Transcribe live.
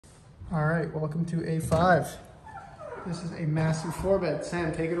All right, welcome to A5. This is a massive floor bed.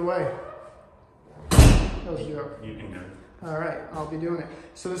 Sam, take it away. That was Joe. You can do it. All right, I'll be doing it.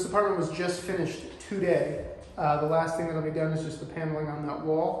 So this apartment was just finished today. The last thing that'll be done is just the paneling on that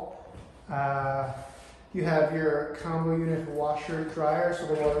wall. You have your combo unit washer dryer, so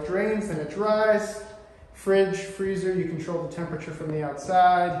the water drains, then it dries. Fridge, freezer, you control the temperature from the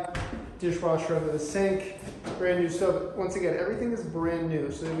outside. Dishwasher under the sink, brand new stove. Once again, everything is brand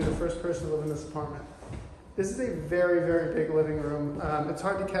new, so you'll be the first person to live in this apartment. This is a very, very big living room. It's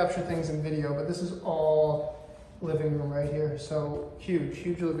hard to capture things in video, but this is all living room right here. So huge,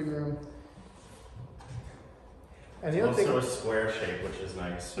 huge living room. And the other thing, also a square shape, which is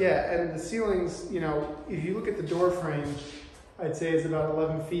nice. yeah, and the ceilings, you know, if you look at the door frame, I'd say it's about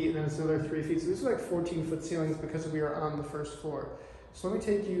 11 feet, and then it's another 3 feet. So this is like 14-foot ceilings because we are on the first floor. So let me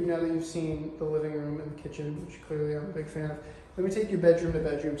take you, now that you've seen the living room and the kitchen, which clearly I'm a big fan of, let me take you bedroom to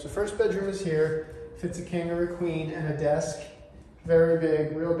bedroom. So first bedroom is here, fits a king or a queen and a desk. Very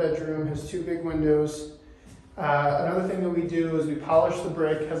big, real bedroom, has 2 big windows. Another thing that we do is we polish the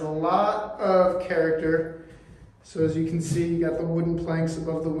brick, has a lot of character. So as you can see, you got the wooden planks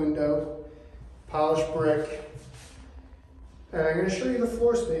above the window, polished brick. And I'm going to show you the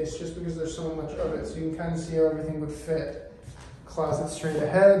floor space just because there's so much of it, so you can kind of see how everything would fit. Closet straight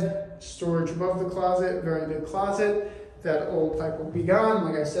ahead, storage above the closet, very big closet. That old pipe will be gone.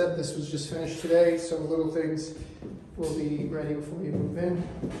 Like I said, this was just finished today, so little things will be ready before you move in.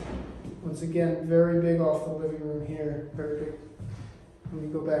 Once again, very big off the living room here, very big. Let me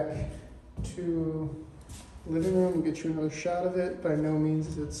go back to living room and get you another shot of it. By no means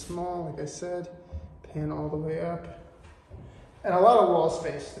is it small, like I said. Pan all the way up. And a lot of wall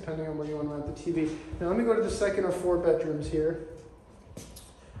space, depending on where you want to mount the TV. Now let me go to the second or 4 bedrooms here.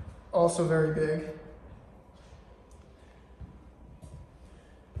 Also very big.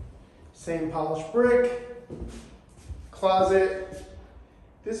 Same polished brick. Closet.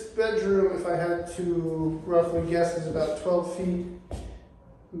 This bedroom, if I had to roughly guess, is about 12 feet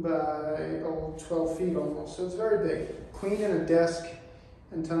by 12 feet almost. So it's very big. Queen and a desk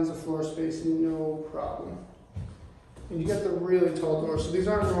and tons of floor space, no problem. And you get the really tall doors. So these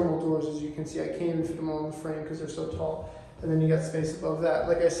aren't normal doors, as you can see. I can't even fit them all in the frame because they're so tall. And then you got space above that.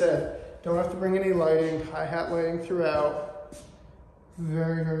 Like I said, don't have to bring any lighting, hi-hat lighting throughout.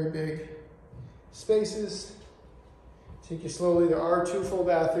 Very, very big spaces. Take you slowly. There are 2 full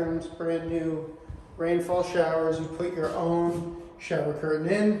bathrooms, brand new. Rainfall showers. You put your own shower curtain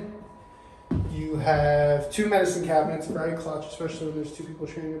in. You have 2 medicine cabinets, very clutch, especially when there's 2 people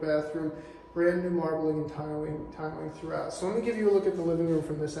sharing a bathroom. Brand new marbling and tiling throughout. So let me give you a look at the living room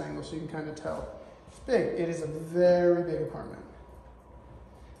from this angle so you can kind of tell. It's big. It is a very big apartment.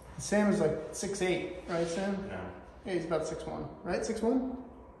 Sam is like 6'8", right, Sam? No. Yeah, he's about 6'1", right? 6'1"?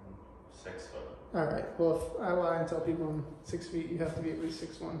 6 foot. All right. Well, if I lie and tell people I'm 6 feet, you have to be at least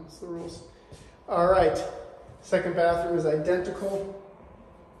 6'1". That's the rules. All right. Second bathroom is identical.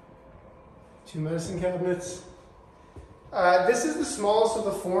 2 medicine cabinets. This is the smallest of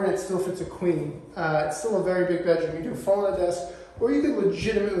the 4, and it still fits a queen. It's still a very big bedroom. You can fall on a desk, or you could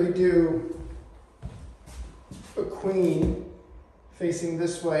legitimately do a queen facing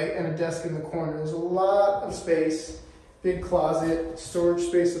this way and a desk in the corner. There's a lot of space, big closet, storage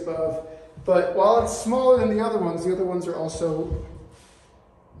space above. But while it's smaller than the other ones are also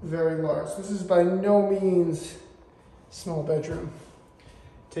very large. This is by no means small bedroom.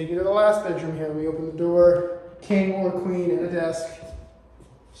 Take you to the last bedroom here. We open the door. King or queen and a desk.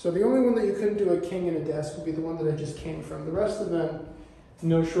 So the only one that you couldn't do a king and a desk would be the one that I just came from. The rest of them,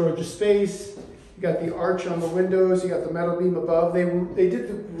 no shortage of space. You got the arch on the windows. You got the metal beam above. They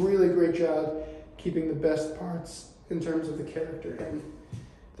did a really great job keeping the best parts in terms of the character and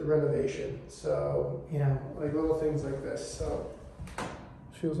the renovation. So, you know, like little things like this. So it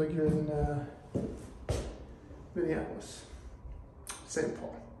feels like you're in Minneapolis, St.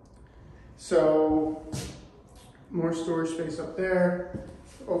 Paul. So more storage space up there.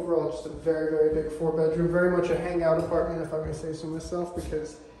 Overall, just a very, very big 4-bedroom. Very much a hangout apartment, if I may say so myself,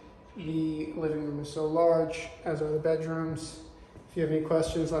 because the living room is so large, as are the bedrooms. If you have any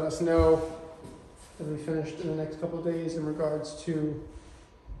questions, let us know. It'll be finished in the next couple of days in regards to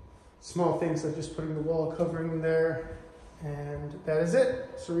small things like just putting the wall covering in there. And that is it.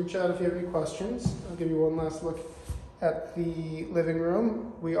 So reach out if you have any questions. I'll give you one last look at the living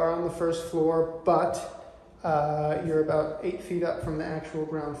room. We are on the first floor, but you're about 8 feet up from the actual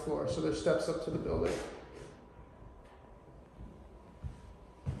ground floor, so there's steps up to the building.